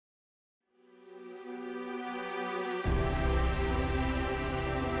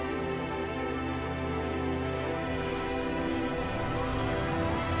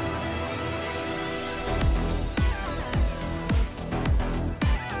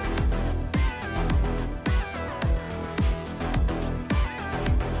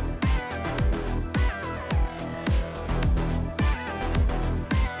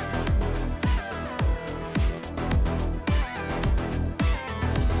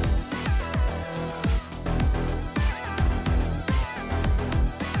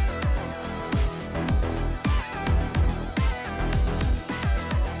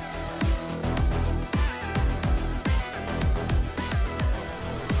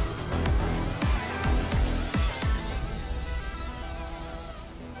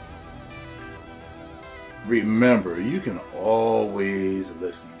Remember, you can always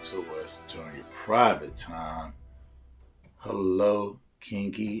listen to us during your private time. Hello,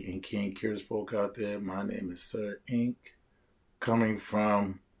 kinky and king curious folk out there. My name is Sir Inq, coming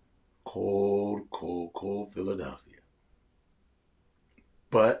from cold Philadelphia.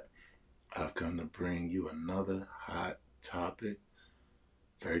 But I've come to bring you another hot topic,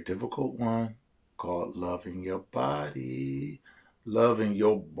 very difficult one, called loving your body. Loving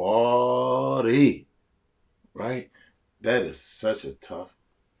your body, right? That is such a tough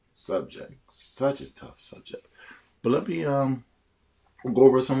subject, such a tough subject. But let me go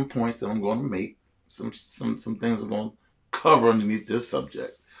over some points that I'm going to make, some things I'm going to cover underneath this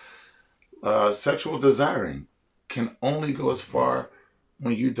subject. Sexual desiring can only go as far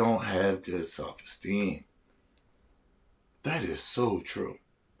when you don't have good self-esteem. That is so true.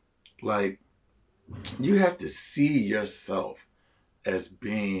 Like, you have to see yourself as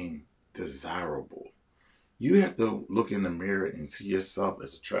being desirable. You have to look in the mirror and see yourself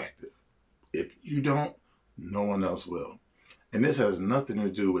as attractive. If you don't, no one else will. And this has nothing to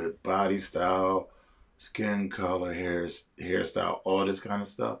do with body style, skin color, hairstyle, all this kind of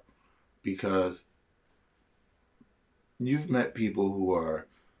stuff. Because you've met people who are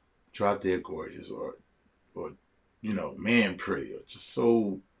drop dead gorgeous or man pretty, or just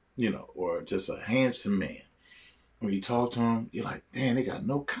so, or just a handsome man. When you talk to them, you're like, damn, they got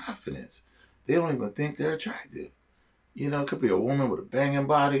no confidence. They don't even think they're attractive. It could be a woman with a banging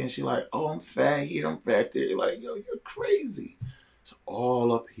body and she like, oh, I'm fat here, I'm fat there. You're like, yo, you're crazy. It's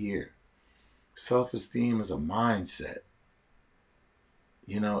all up here. Self-esteem is a mindset.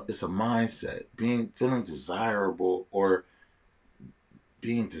 It's a mindset. Feeling desirable or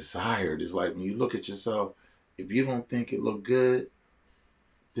being desired is like when you look at yourself, if you don't think it look good,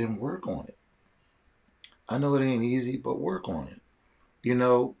 then work on it. I know it ain't easy, but work on it.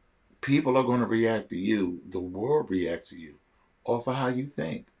 People are going to react to you. The world reacts to you off of how you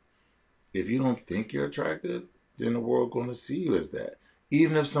think. If you don't think you're attractive, then the world going to see you as that.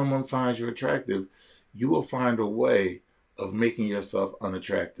 Even if someone finds you attractive, you will find a way of making yourself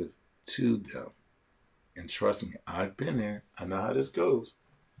unattractive to them. And trust me, I've been there. I know how this goes.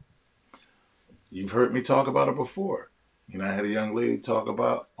 You've heard me talk about it before. I had a young lady talk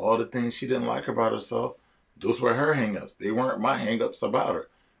about all the things she didn't like about herself. Those were her hangups. They weren't my hangups about her.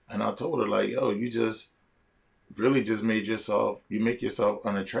 And I told her, like, yo, you just really just make yourself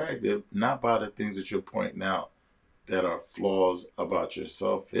unattractive, not by the things that you're pointing out that are flaws about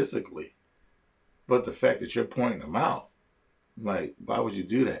yourself physically, but the fact that you're pointing them out. Like, why would you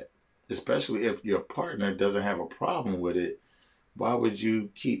do that? Especially if your partner doesn't have a problem with it. Why would you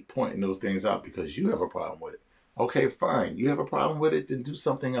keep pointing those things out because you have a problem with it? Okay, fine. You have a problem with it, then do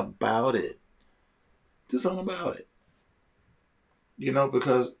something about it. Do something about it.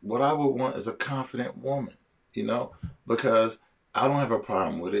 Because what I would want is a confident woman, because I don't have a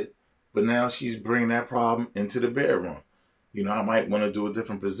problem with it, but now she's bringing that problem into the bedroom. I might want to do a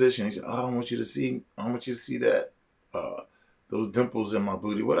different position. He said, oh, I want you to see that, those dimples in my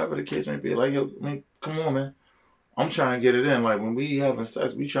booty, whatever the case may be. Like, yo, come on, man. I'm trying to get it in. Like, when we having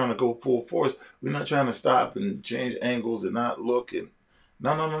sex, we trying to go full force. We're not trying to stop and change angles and not look. And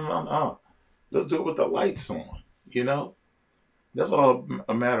no. Let's do it with the lights on, That's all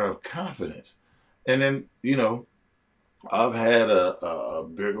a matter of confidence. And then, I've had a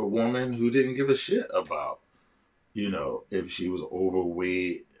bigger woman who didn't give a shit about, if she was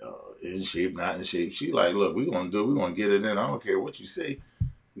overweight, in shape, not in shape. She like, look, we're going to get it in. I don't care what you say.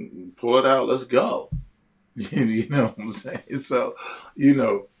 Pull it out. Let's go. You know what I'm saying? So,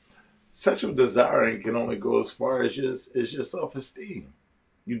 sexual desiring can only go as far as your self-esteem.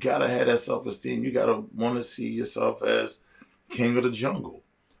 You got to have that self-esteem. You got to want to see yourself as king of the jungle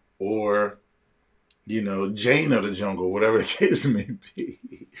or, Jane of the jungle, whatever the case may be,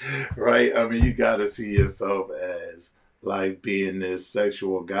 right? I mean, you got to see yourself as like being this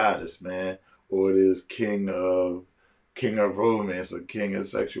sexual goddess, man, or this king of romance or king of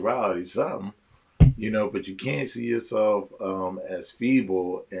sexuality, something, but you can't see yourself as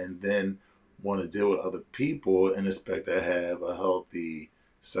feeble and then want to deal with other people and expect to have a healthy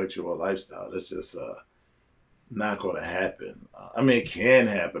sexual lifestyle. That's just not going to happen. It can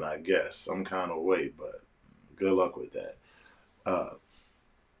happen, I guess, some kind of way, but good luck with that.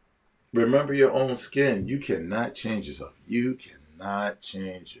 Remember your own skin. You cannot change yourself. You cannot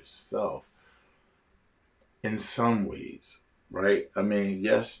change yourself in some ways, right?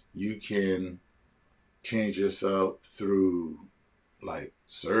 Yes, you can change yourself through like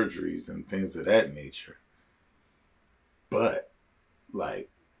surgeries and things of that nature. But like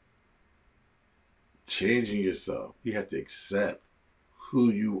changing yourself, you have to accept who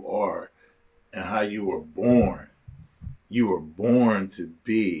you are and how you were born. You were born to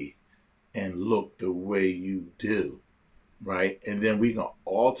be and look the way you do, right? And then we can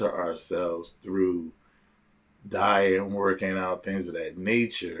alter ourselves through diet and working out, things of that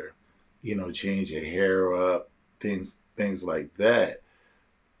nature, change your hair up, things like that.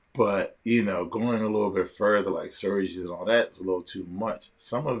 But, going a little bit further, like surgeries and all that, is a little too much.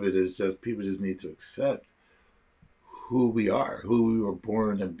 Some of it is just people just need to accept who we are, who we were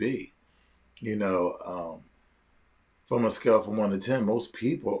born to be. From a scale from 1 to 10, most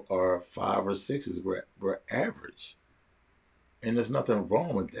people are 5 or 6s. We're average. And there's nothing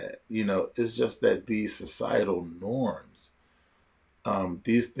wrong with that. It's just that these societal norms,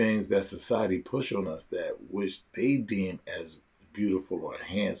 these things that society push on us that which they deem as beautiful or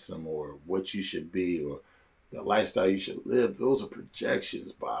handsome or what you should be or the lifestyle you should live, those are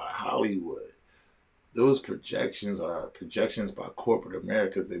projections by Hollywood. Those projections are projections by corporate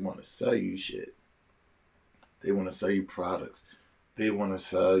America because they want to sell you shit. They want to sell you products. They want to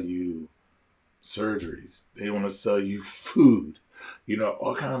sell you surgeries. They want to sell you food.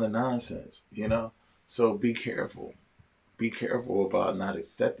 All kind of nonsense, So be careful. Be careful about not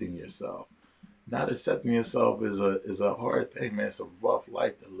accepting yourself. Not accepting yourself is a hard thing, man. It's a rough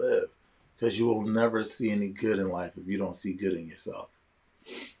life to live because you will never see any good in life if you don't see good in yourself.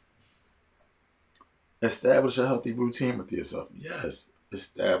 Establish a healthy routine with yourself. Yes,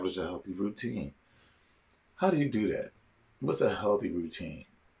 establish a healthy routine. How do you do that? What's a healthy routine?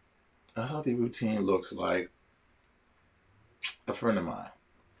 A healthy routine looks like a friend of mine.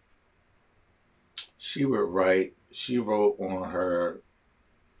 She wrote on her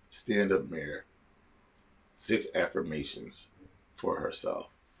stand-up mirror 6 affirmations for herself.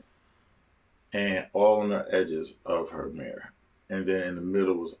 And all on the edges of her mirror. And then in the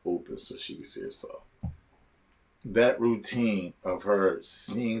middle was open so she could see herself. That routine of her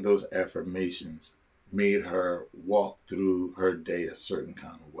seeing those affirmations made her walk through her day a certain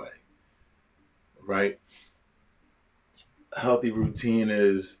kind of way. Right? Healthy routine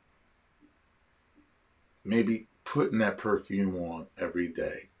is maybe putting that perfume on every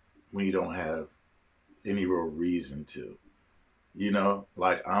day when you don't have any real reason to.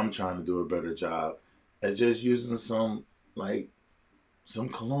 Like I'm trying to do a better job at just using some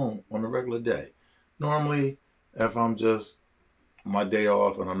cologne on a regular day. Normally, if I'm just my day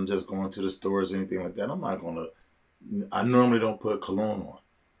off and I'm just going to the stores or anything like that, I normally don't put cologne on.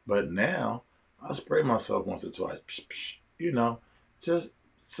 But now, I spray myself once or twice. Just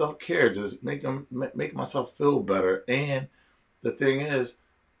self-care, just make myself feel better. And the thing is,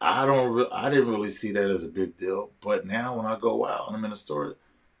 I didn't really see that as a big deal. But now when I go out and I'm in the store,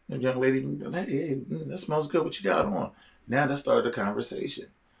 the young lady, hey, that smells good. What you got on? Now that started a conversation.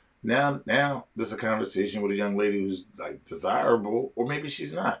 Now there's a conversation with a young lady who's like desirable, or maybe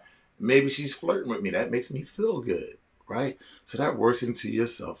she's not. Maybe she's flirting with me. That makes me feel good, right? So that works into your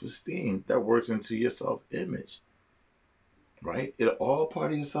self-esteem. That works into your self-image, right? It's all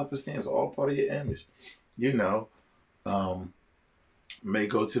part of your self-esteem. It's all part of your image. May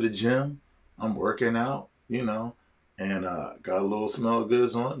go to the gym. I'm working out, and got a little smell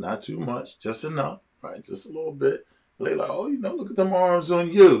goods on. Not too much, just enough, right? Just a little bit. They like, oh, look at them arms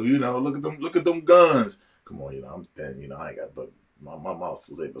on you. Look at them guns. Come on, I'm thin. I ain't got but my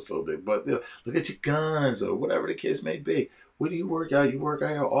muscles ain't but so big. But look at your guns or whatever the case may be. Where do you work out? You work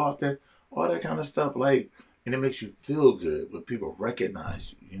out often. All that kind of stuff. And it makes you feel good when people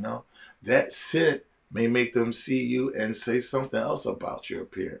recognize you. That scent may make them see you and say something else about your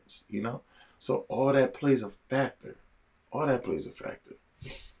appearance. So all that plays a factor. All that plays a factor.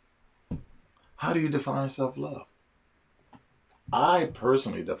 How do you define self-love? I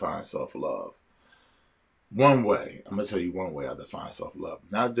personally define self-love one way. I'm going to tell you one way I define self-love.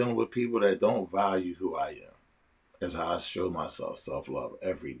 Not dealing with people that don't value who I am. That's how I show myself self-love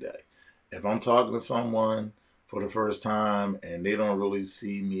every day. If I'm talking to someone for the first time and they don't really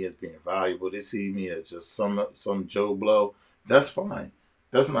see me as being valuable, they see me as just some Joe Blow, that's fine.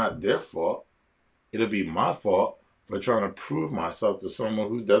 That's not their fault. It'll be my fault for trying to prove myself to someone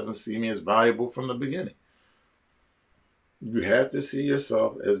who doesn't see me as valuable from the beginning. You have to see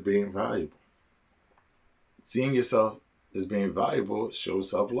yourself as being valuable. Seeing yourself as being valuable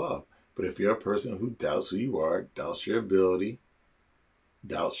shows self-love. But if you're a person who doubts who you are, doubts your ability,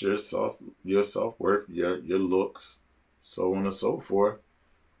 doubts your self-worth, your looks, so on and so forth,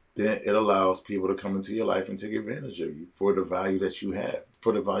 then it allows people to come into your life and take advantage of you for the value that you have,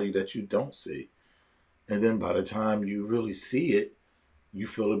 for the value that you don't see. And then by the time you really see it, you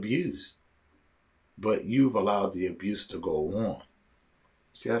feel abused. But you've allowed the abuse to go on.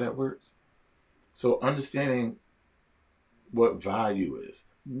 See how that works? So understanding what value is.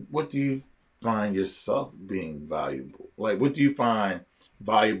 What do you find yourself being valuable? Like, what do you find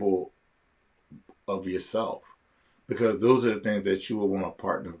valuable of yourself? Because those are the things that you will want a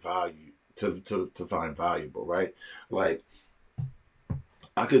partner value to find valuable, right? Like,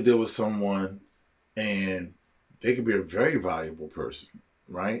 I could deal with someone and they could be a very valuable person,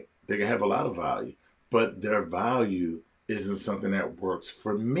 right? They can have a lot of value, but their value isn't something that works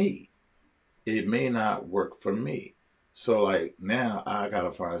for me. It may not work for me. So like now I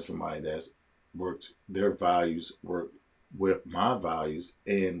gotta find somebody that's worked their values work with my values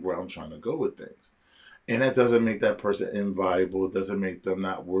and where I'm trying to go with things. And that doesn't make that person invaluable. It doesn't make them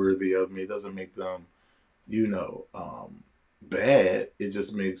not worthy of me. It doesn't make them, you know, bad. It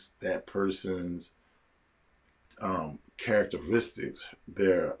just makes that person's characteristics,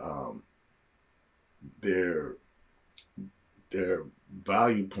 their their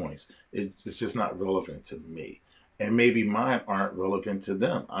value points. It's just not relevant to me, and maybe mine aren't relevant to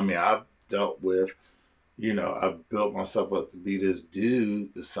them. I mean, I've dealt with, I built myself up to be this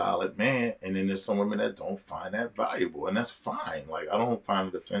dude, the solid man, and then there's some women that don't find that valuable, and that's fine. Like, I don't find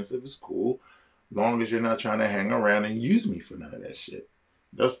it offensive. It's cool, long as you're not trying to hang around and use me for none of that shit.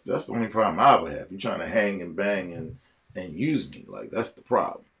 That's the only problem I would have. You're trying to hang and bang and use me. Like, that's the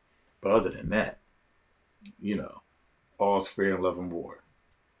problem. But other than that, you know, all's fair in love and war.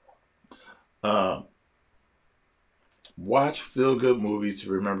 Uh, Watch feel good movies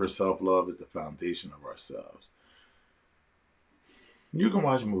to remember self love is the foundation of ourselves. You can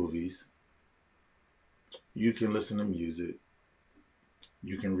watch movies, you can listen to music,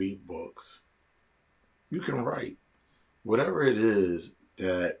 you can read books, you can write. Whatever it is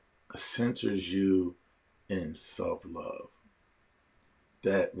that centers you in self love,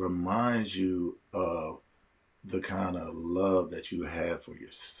 that reminds you of the kind of love that you have for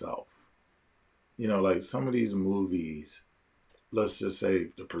yourself. Like some of these movies, let's just say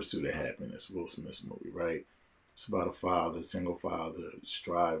The Pursuit of Happiness, Will Smith's movie, right? It's about a father, single father,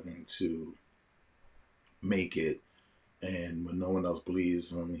 striving to make it. And when no one else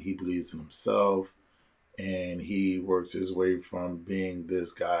believes him, he believes in himself. And he works his way from being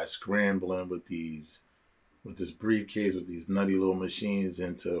this guy scrambling with this briefcase with these nutty little machines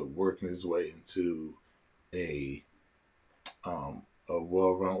into working his way into a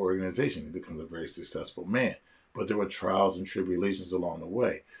well-run organization. He becomes a very successful man. But there were trials and tribulations along the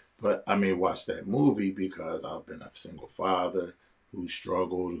way. But I may watch that movie because I've been a single father who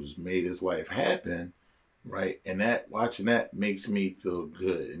struggled, who's made his life happen, right? And that watching that makes me feel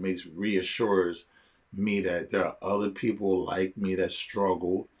good. It reassures me that there are other people like me that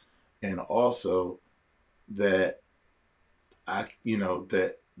struggle, and also that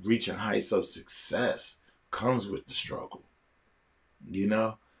that reaching heights of success comes with the struggle, you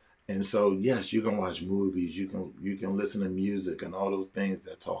know? And so, yes, you can watch movies, you can listen to music and all those things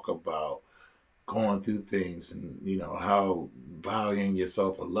that talk about going through things and, how valuing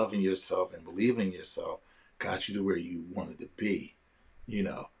yourself or loving yourself and believing in yourself got you to where you wanted to be,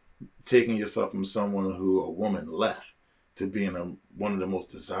 taking yourself from someone who a woman left to being one of the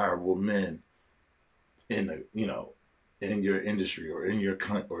most desirable men in in your industry or in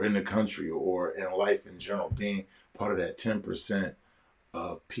the country or in life in general, being part of that 10%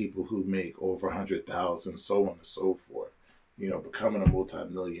 of people who make over 100,000, so on and so forth, becoming a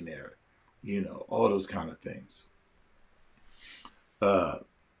multimillionaire, all those kind of things.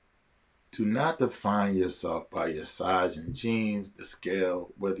 Do not define yourself by your size and jeans, the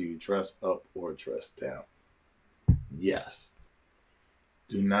scale, whether you dress up or dress down. Yes.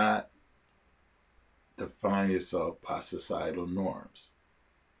 Do not define yourself by societal norms.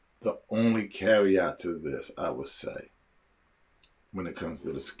 The only caveat to this, I would say, when it comes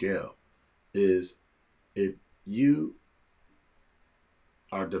to the scale, is if you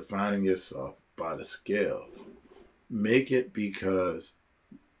are defining yourself by the scale, make it because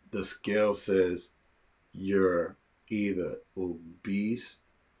the scale says you're either obese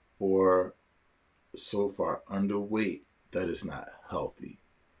or so far underweight that it's not healthy.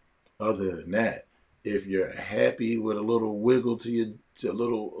 Other than that, if you're happy with a little wiggle a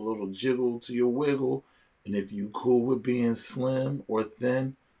little jiggle to your wiggle, and if you cool with being slim or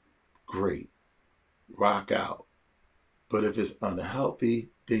thin, great, rock out. But if it's unhealthy,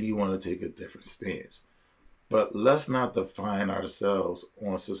 then you want to take a different stance. But let's not define ourselves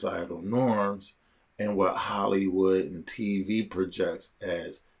on societal norms and what Hollywood and TV projects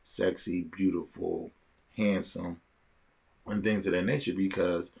as sexy, beautiful, handsome, and things of that nature,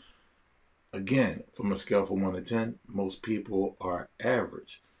 because again, from a scale from 1 to 10, most people are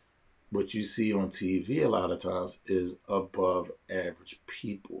average. What you see on TV a lot of times is above average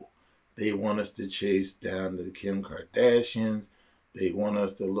people. They want us to chase down the Kim Kardashians, They want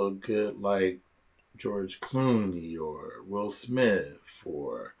us to look good like George Clooney or Will Smith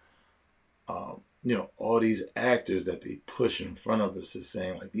or all these actors that they push in front of us is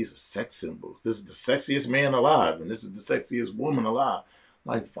saying like these are sex symbols. This is the sexiest man alive, and this is the sexiest woman alive.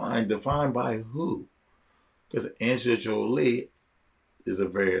 Like, fine, defined by who? Because Angela Jolie is a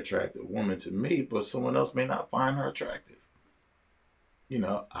very attractive woman to me, but someone else may not find her attractive.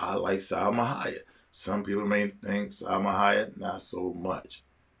 I like Salma Hayek. Some people may think Salma Hayek not so much.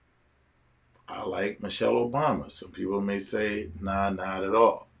 I like Michelle Obama. Some people may say, nah, not at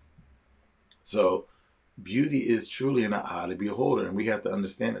all. So beauty is truly in the eye of the beholder, and we have to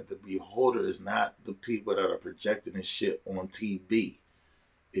understand that the beholder is not the people that are projecting this shit on TV.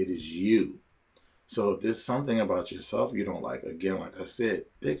 It is you. So if there's something about yourself you don't like, again, like I said,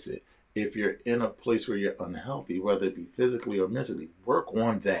 fix it. If you're in a place where you're unhealthy, whether it be physically or mentally, work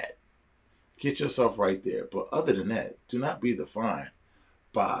on that. Get yourself right there. But other than that, do not be defined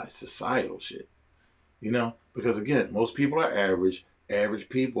by societal shit. Because again, most people are average. Average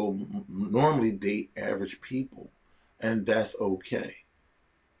people normally date average people. And that's okay.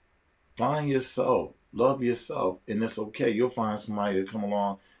 Find yourself. Love yourself. And it's okay. You'll find somebody to come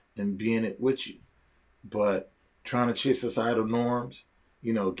along and be in it with you. But trying to chase societal norms,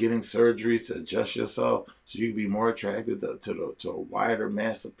 getting surgeries to adjust yourself so you can be more attracted to a wider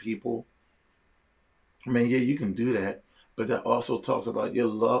mass of people. I mean, yeah, you can do that, but that also talks about your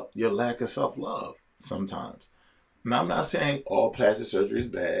lack of self-love sometimes. Now, I'm not saying all plastic surgery is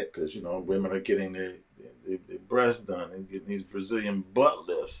bad, because women are getting their breasts done and getting these Brazilian butt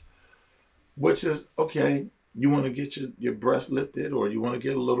lifts, which is okay. You want to get your breast lifted, or you want to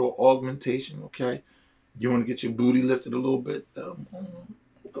get a little augmentation, okay? You want to get your booty lifted a little bit,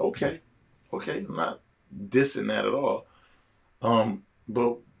 okay. I'm not dissing that at all.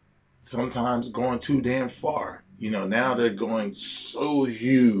 But sometimes going too damn far. Now they're going so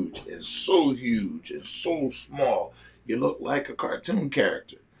huge and so small. You look like a cartoon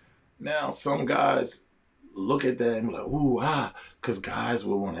character. Now, some guys look at that and be like, ooh, because guys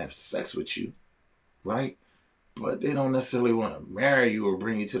will want to have sex with you, right? But they don't necessarily want to marry you or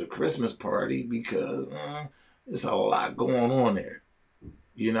bring you to the Christmas party because there's a lot going on there.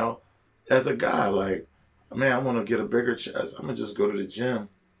 As a guy, like, man, I want to get a bigger chest. I'm going to just go to the gym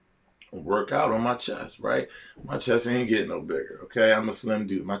and work out on my chest, right? My chest ain't getting no bigger, okay? I'm a slim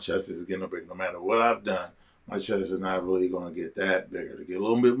dude. My chest is getting no bigger. No matter what I've done, my chest is not really going to get that bigger. To get a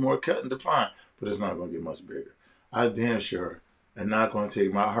little bit more cut and defined, but it's not going to get much bigger. I damn sure am not going to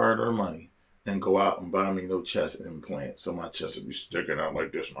take my hard-earned money and go out and buy me no chest implant so my chest will be sticking out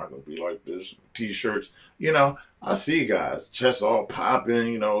like this. Not going to be like this. T-shirts. I see guys, chest all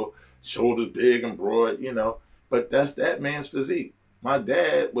popping, shoulders big and broad, but that's that man's physique. My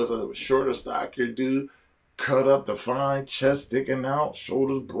dad was a shorter, stockier dude, cut up, defined, chest sticking out,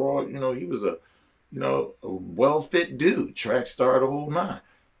 shoulders broad. He was a well-fit dude, track star, the whole nine.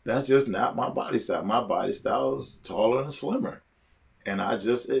 That's just not my body style. My body style is taller and slimmer. And I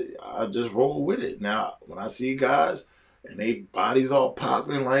just roll with it. Now, when I see guys and they bodies all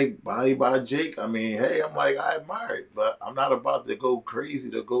popping like Body by Jake, I mean, hey, I'm like, I admire it, but I'm not about to go crazy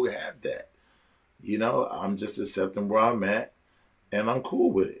to go have that. I'm just accepting where I'm at, and I'm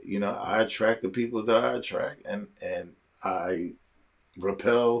cool with it. I attract the people that I attract, and I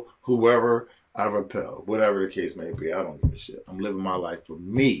repel whoever I repel, whatever the case may be. I don't give a shit. I'm living my life for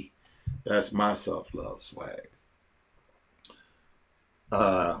me. That's my self-love swag.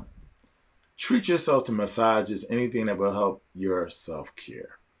 Treat yourself to massages, anything that will help your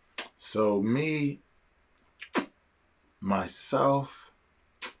self-care. So me, myself,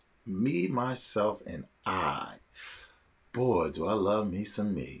 and I. Boy, do I love me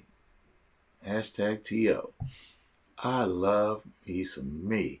some me. Hashtag TO. I love me some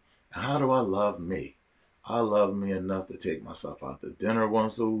me. And how do I love me? I love me enough to take myself out to dinner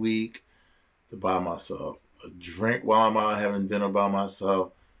once a week, to buy myself a drink while I'm out having dinner by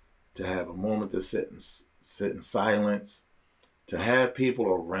myself, to have a moment to sit in silence, to have people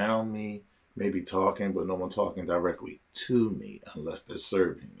around me, maybe talking, but no one talking directly to me unless they're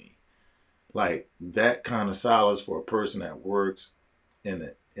serving me. Like that kind of solace for a person that works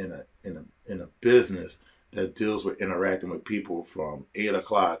in a business that deals with interacting with people from 8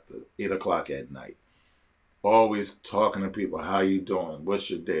 o'clock to 8 o'clock at night. Always talking to people, how you doing? What's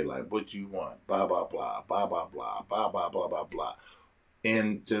your day like? What you want? Blah, blah, blah, blah, blah, blah, blah, blah, blah, blah, blah.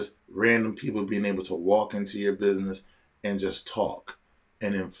 And just random people being able to walk into your business and just talk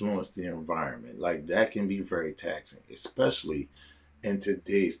and influence the environment. Like that can be very taxing, especially in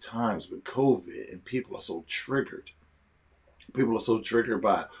today's times with COVID and people are so triggered. People are so triggered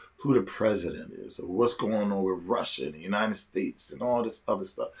by who the president is or what's going on with Russia and the United States and all this other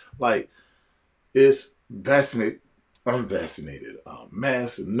stuff. Like, it's vaccinated, unvaccinated,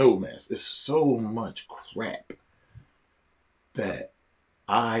 mask and no mask. It's so much crap that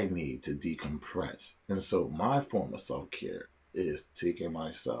I need to decompress. And so my form of self-care is taking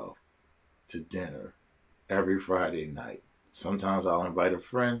myself to dinner every Friday night. Sometimes I'll invite a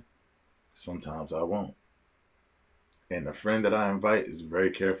friend, sometimes I won't. And the friend that I invite is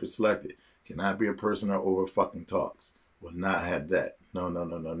very carefully selected. Cannot be a person that over fucking talks. Will not have that. No, no,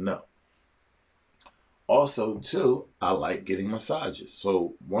 no, no, no. Also, too, I like getting massages.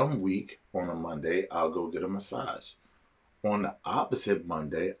 So one week on a Monday, I'll go get a massage. On the opposite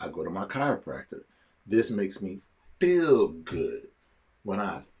Monday, I go to my chiropractor. This makes me feel good. When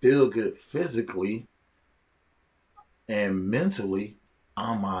I feel good physically and mentally,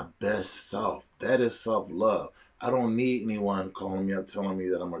 I'm my best self. That is self-love. I don't need anyone calling me up telling me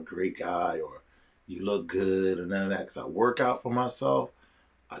that I'm a great guy or you look good or none of that. Because I work out for myself.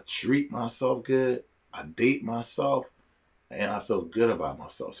 I treat myself good. I date myself. And I feel good about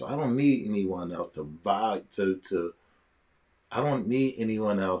myself. So I don't need anyone else I don't need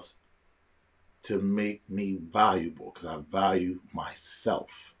anyone else to make me valuable because I value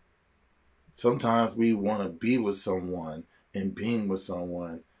myself. Sometimes we want to be with someone, and being with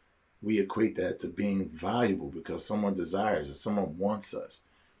someone, we equate that to being valuable because someone desires us, someone wants us.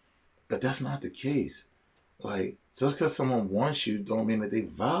 But that's not the case. Like, just because someone wants you don't mean that they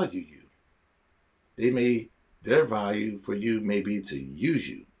value you. Their value for you may be to use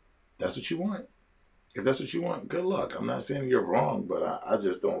you. That's what you want. If that's what you want, good luck. I'm not saying you're wrong, but I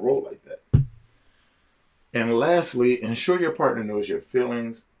just don't roll like that. And lastly, ensure your partner knows your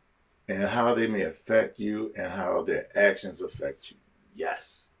feelings and how they may affect you and how their actions affect you.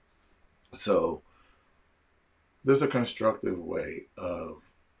 Yes. So there's a constructive way of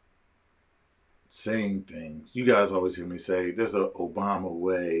saying things. You guys always hear me say there's a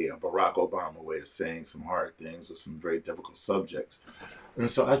Barack Obama way of saying some hard things or some very difficult subjects. And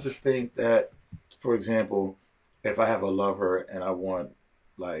so I just think that, for example, if I have a lover and I want,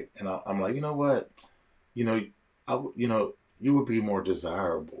 I'm like, you know what, you would be more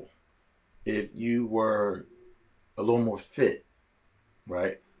desirable if you were a little more fit,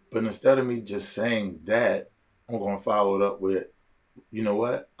 right? But instead of me just saying that, I'm going to follow it up with, you know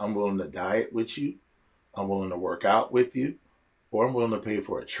what? I'm willing to diet with you. I'm willing to work out with you. Or I'm willing to pay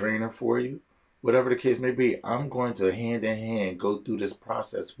for a trainer for you. Whatever the case may be, I'm going to hand in hand go through this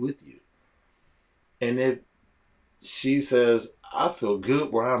process with you. And if she says, I feel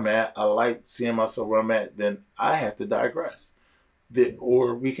good where I'm at, I like seeing myself where I'm at, then I have to digress.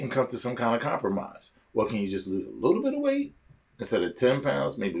 Or we can come to some kind of compromise. Well, can you just lose a little bit of weight? Instead of 10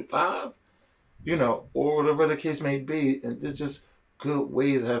 pounds, maybe 5? Or whatever the case may be. And there's just good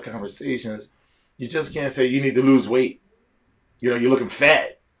ways to have conversations. You just can't say you need to lose weight. You're looking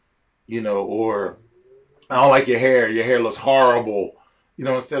fat. Or I don't like your hair. Your hair looks horrible.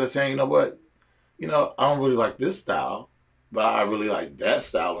 Instead of saying, you know what? I don't really like this style, but I really like that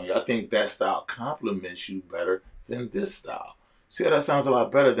style on you. I think that style complements you better than this style. See how that sounds a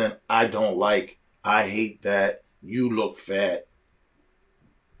lot better than I don't like, I hate that, you look fat,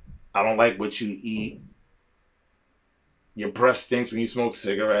 I don't like what you eat, your breath stinks when you smoke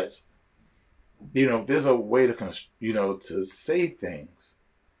cigarettes. There's a way to say things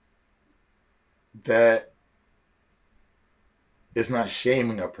that is not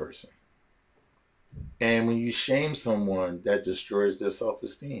shaming a person. And when you shame someone, that destroys their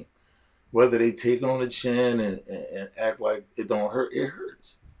self-esteem. Whether they take it on the chin and act like it don't hurt, it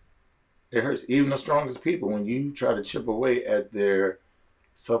hurts. It hurts. Even the strongest people, when you try to chip away at their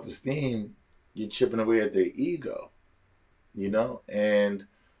self-esteem, you're chipping away at their ego. And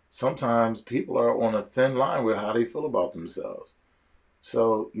sometimes people are on a thin line with how they feel about themselves.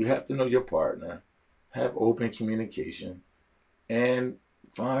 So you have to know your partner, have open communication, and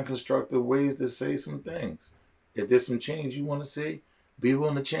find constructive ways to say some things. If there's some change you want to see, be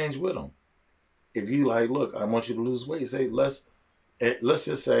willing to change with them. If you look, I want you to lose weight, say, let's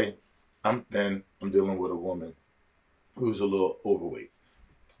just say I'm thin, I'm dealing with a woman who's a little overweight.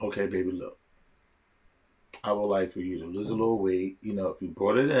 Okay, baby, look, I would like for you to lose a little weight. If you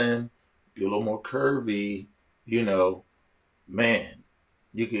brought it in, be a little more curvy, man,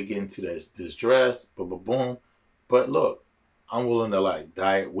 you could get into this dress, boom, boom, boom. But look, I'm willing to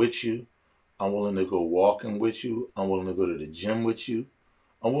diet with you. I'm willing to go walking with you. I'm willing to go to the gym with you.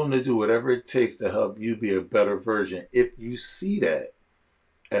 I'm willing to do whatever it takes to help you be a better version if you see that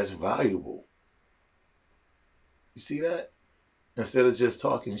as valuable. You see that? Instead of just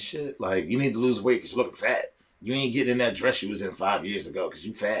talking shit, like, you need to lose weight because you're looking fat. You ain't getting in that dress you was in 5 years ago because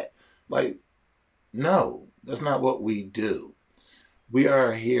you fat. Like, no, that's not what we do. We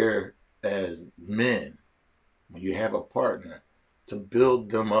are here as men, when you have a partner, to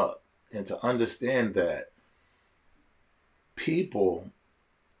build them up and to understand that people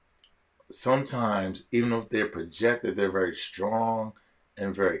sometimes, even if they're projected, they're very strong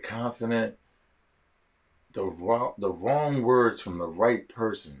and very confident. The wrong words from the right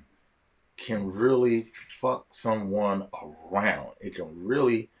person can really fuck someone around. It can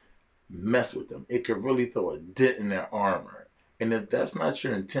really mess with them. It can really throw a dent in their armor. And if that's not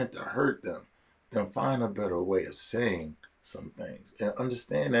your intent to hurt them, then find a better way of saying some things. And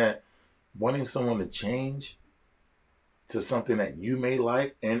understand that wanting someone to change to something that you may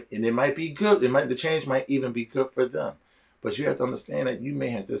like, and it might be good. The change might even be good for them. But you have to understand that you may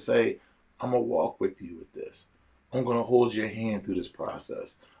have to say, I'm gonna walk with you with this. I'm gonna hold your hand through this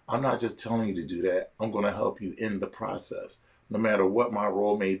process. I'm not just telling you to do that. I'm gonna help you in the process. No matter what my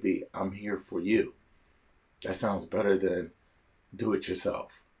role may be, I'm here for you. That sounds better than do it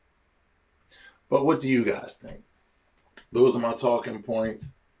yourself. But what do you guys think? Those are my talking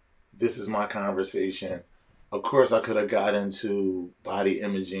points. This is my conversation. Of course, I could have got into body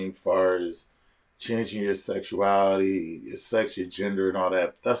imaging, far as changing your sexuality, your sex, your gender, and all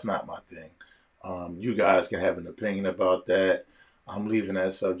that. That's not my thing. You guys can have an opinion about that. I'm leaving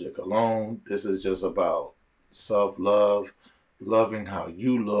that subject alone. This is just about self-love, loving how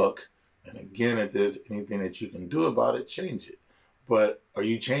you look. And again, if there's anything that you can do about it, change it. But are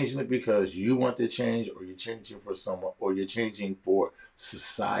you changing it because you want to change, or you're changing for someone, or you're changing for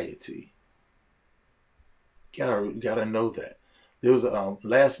society? You gotta know that. There was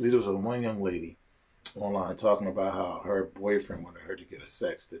lastly, there was one young lady online talking about how her boyfriend wanted her to get a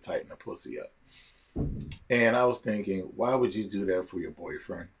sex to tighten the pussy up. And I was thinking, why would you do that for your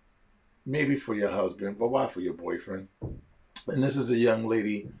boyfriend? Maybe for your husband, but why for your boyfriend? And this is a young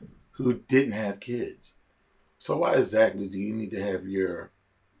lady who didn't have kids. So why exactly do you need to have your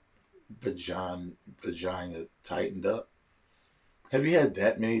vagina tightened up? Have you had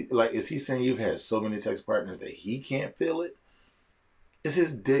that many? Like, is he saying you've had so many sex partners that he can't feel it? Is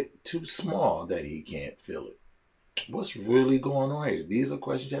his dick too small that he can't feel it? What's really going on here? These are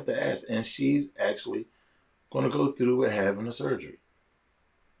questions you have to ask. And she's actually going to go through with having a surgery.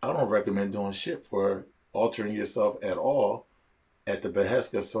 I don't recommend doing shit for altering yourself at all at the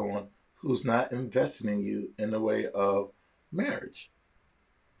behest of someone who's not investing in you in the way of marriage.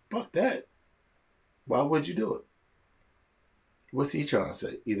 Fuck that. Why would you do it? What's he trying to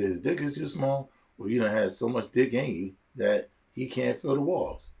say? Either his dick is too small, or you done had so much dick in you that he can't feel the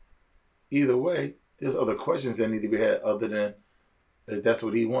walls. Either way, there's other questions that need to be had other than, if that's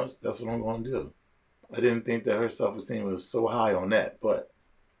what he wants, that's what I'm going to do. I didn't think that her self-esteem was so high on that, but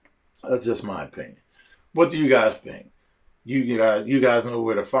that's just my opinion. What do you guys think? You guys know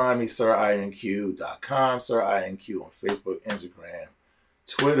where to find me, sirinq.com, sirinq on Facebook, Instagram,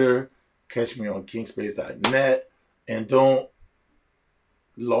 Twitter. Catch me on kingspace.net. And don't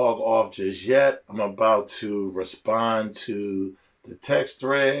log off just yet. I'm about to respond to the text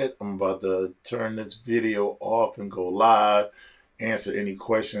thread. I'm about to turn this video off and go live, answer any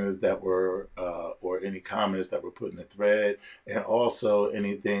questions that were or any comments that were put in the thread, and also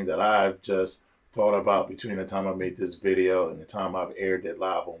anything that I've just thought about between the time I made this video and the time I've aired it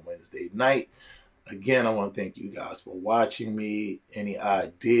live on Wednesday night. Again, I want to thank you guys for watching me. Any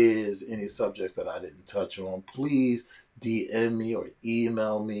ideas, any subjects that I didn't touch on, please DM me or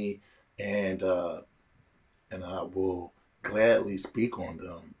email me, and I will gladly speak on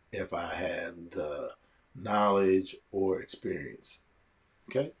them if I have the knowledge or experience.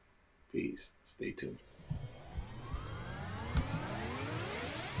 Okay? Peace. Stay tuned.